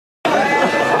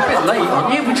bit late,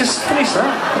 aren't you? We just finished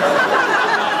that.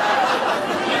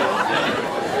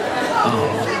 Oh.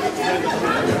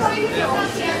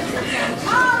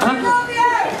 Huh?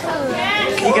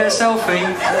 Can you get a selfie?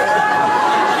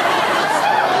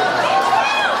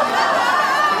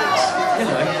 You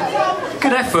know,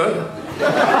 good effort.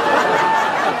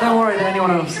 Don't worry that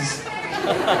anyone else is.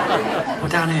 We're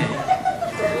down here.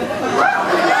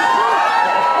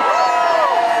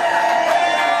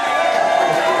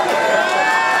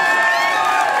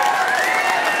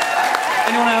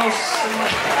 Anyone else?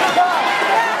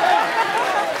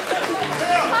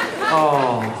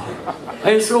 Oh,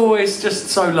 it's always just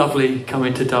so lovely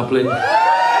coming to Dublin.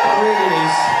 It really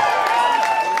is.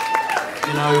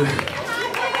 You know,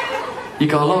 you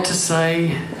got a lot to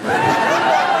say,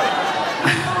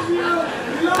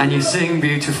 and you sing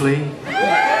beautifully.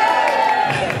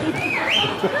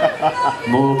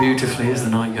 More beautifully as the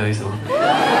night goes on.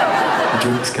 The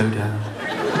drinks go down.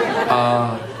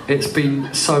 It's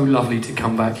been so lovely to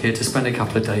come back here, to spend a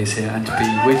couple of days here and to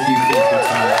be with you people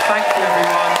tonight. Thank you,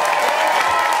 everyone.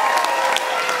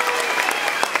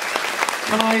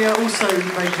 Can I also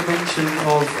make a mention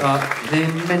of the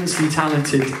immensely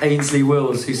talented Ainsley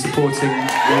Wills, who's supporting this tour.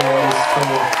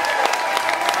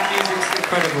 That music's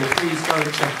incredible. Please go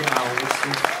and check it out. It's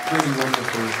really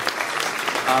wonderful.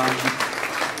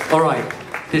 All right,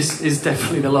 this is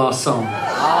definitely the last song.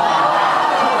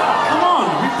 Come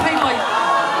on, we played like...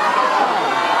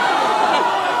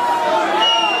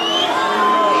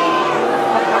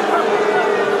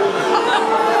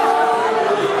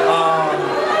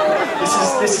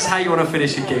 This is how you want to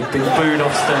finish a gig, being booed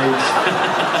off stage.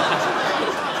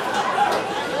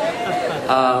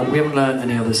 We haven't learned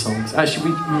any other songs.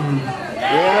 Actually, we... No,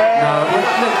 look.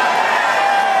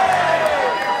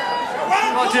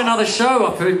 We've got to do another show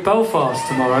up in Belfast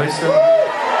tomorrow, so...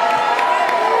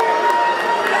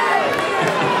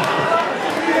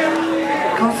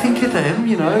 Can't think of them,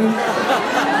 you know.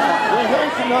 We're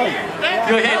here tonight.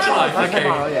 You're here tonight, okay.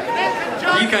 Tomorrow, yeah.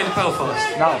 Are you going to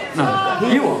Belfast? No. No.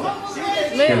 You are?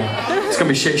 Yeah. It's going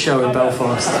to be a shit show in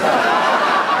Belfast.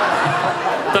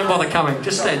 Don't bother coming,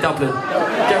 just stay in Dublin.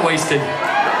 Get wasted.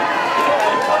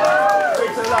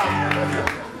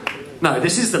 No,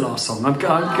 this is the last song. I'm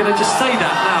going to just say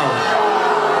that now.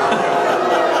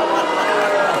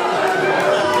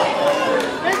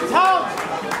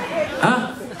 Huh?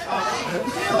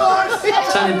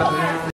 Turn it back.